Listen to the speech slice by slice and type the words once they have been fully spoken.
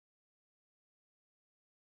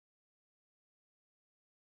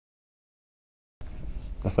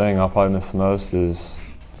The thing I'll probably miss the most is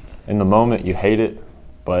in the moment you hate it,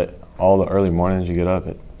 but all the early mornings you get up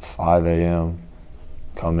at 5 a.m.,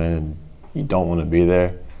 come in and you don't want to be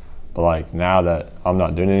there. But like now that I'm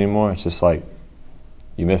not doing it anymore, it's just like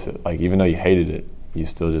you miss it. Like even though you hated it, you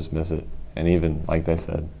still just miss it. And even like they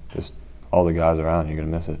said, just all the guys around, you're gonna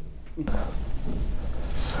miss it.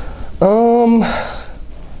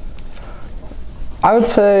 I would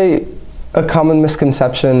say a common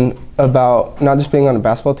misconception about not just being on a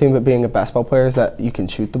basketball team, but being a basketball player is that you can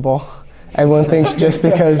shoot the ball. Everyone thinks just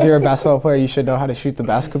because you're a basketball player, you should know how to shoot the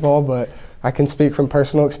basketball, but I can speak from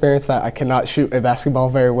personal experience that I cannot shoot a basketball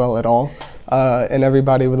very well at all, and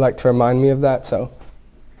everybody would like to remind me of that. So,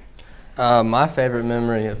 my favorite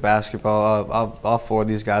memory of basketball, all four of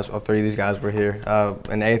these guys, all three of these guys were here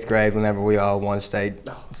in 8th grade whenever we all won state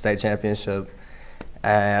championship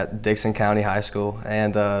at Dixon County High School,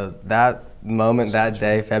 and that moment, that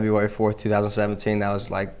day, February 4th, 2017, that was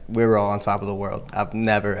like we were all on top of the world. I've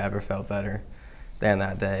never ever felt better than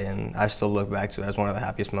that day, and I still look back to it as one of the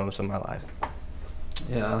happiest moments of my life.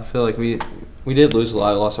 Yeah, I feel like we did lose a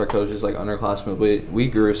lot. We lost our coaches, like underclassmen. We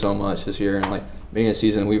grew so much this year, and like beginning of the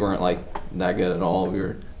season, we weren't like that good at all.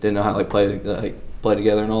 Didn't know how to play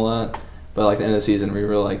together and all that. But like the end of the season, we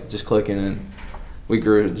were like just clicking, and we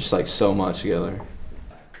grew just like so much together.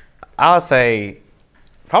 I would say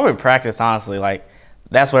probably practice, honestly. Like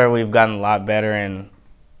that's where we've gotten a lot better, and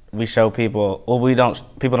we show people. Well,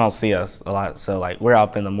 people don't see us a lot, so like we're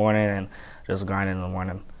up in the morning and just grinding in the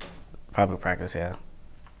morning. Probably practice, yeah.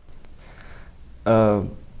 I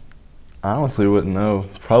honestly wouldn't know.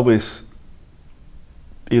 Probably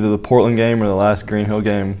either the Portland game or the last Green Hill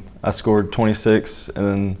game. I scored 26, and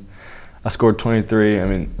then I scored 23. I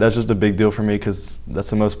mean, that's just a big deal for me because that's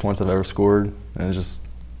the most points I've ever scored, and it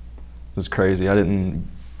was crazy. I didn't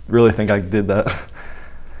really think I did that.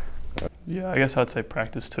 Yeah, I guess I'd say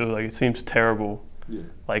practice too. Like it seems terrible,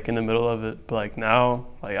 like in the middle of it, but like now,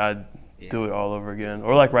 like I'd do it all over again,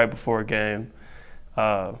 or like right before a game.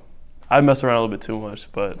 I'd mess around a little bit too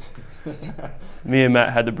much, but me and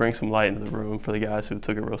Matt had to bring some light into the room for the guys who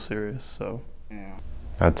took it real serious. So,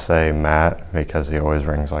 I'd say Matt, because he always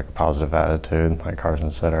brings like a positive attitude, like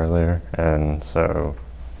Carson said earlier, and so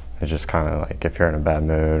it's just kind of like if you're in a bad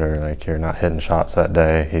mood or like you're not hitting shots that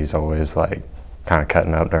day, he's always like kind of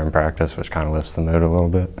cutting up during practice, which kind of lifts the mood a little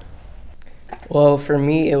bit. Well, for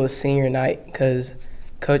me, it was senior night because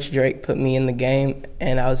Coach Drake put me in the game,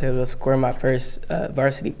 and I was able to score my first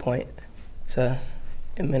varsity point. So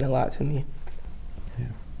it meant a lot to me. Yeah.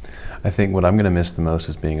 I think what I'm going to miss the most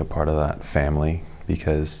is being a part of that family,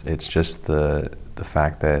 because it's just the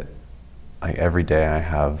fact that like every day I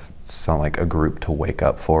have like a group to wake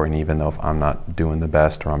up for, and even though if I'm not doing the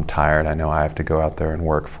best or I'm tired, I know I have to go out there and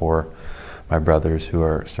work for my brothers who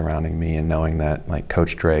are surrounding me, and knowing that like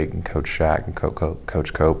Coach Drake and Coach Shack and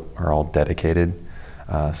Coach Cope are all dedicated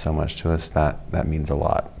so much to us, that means a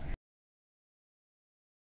lot.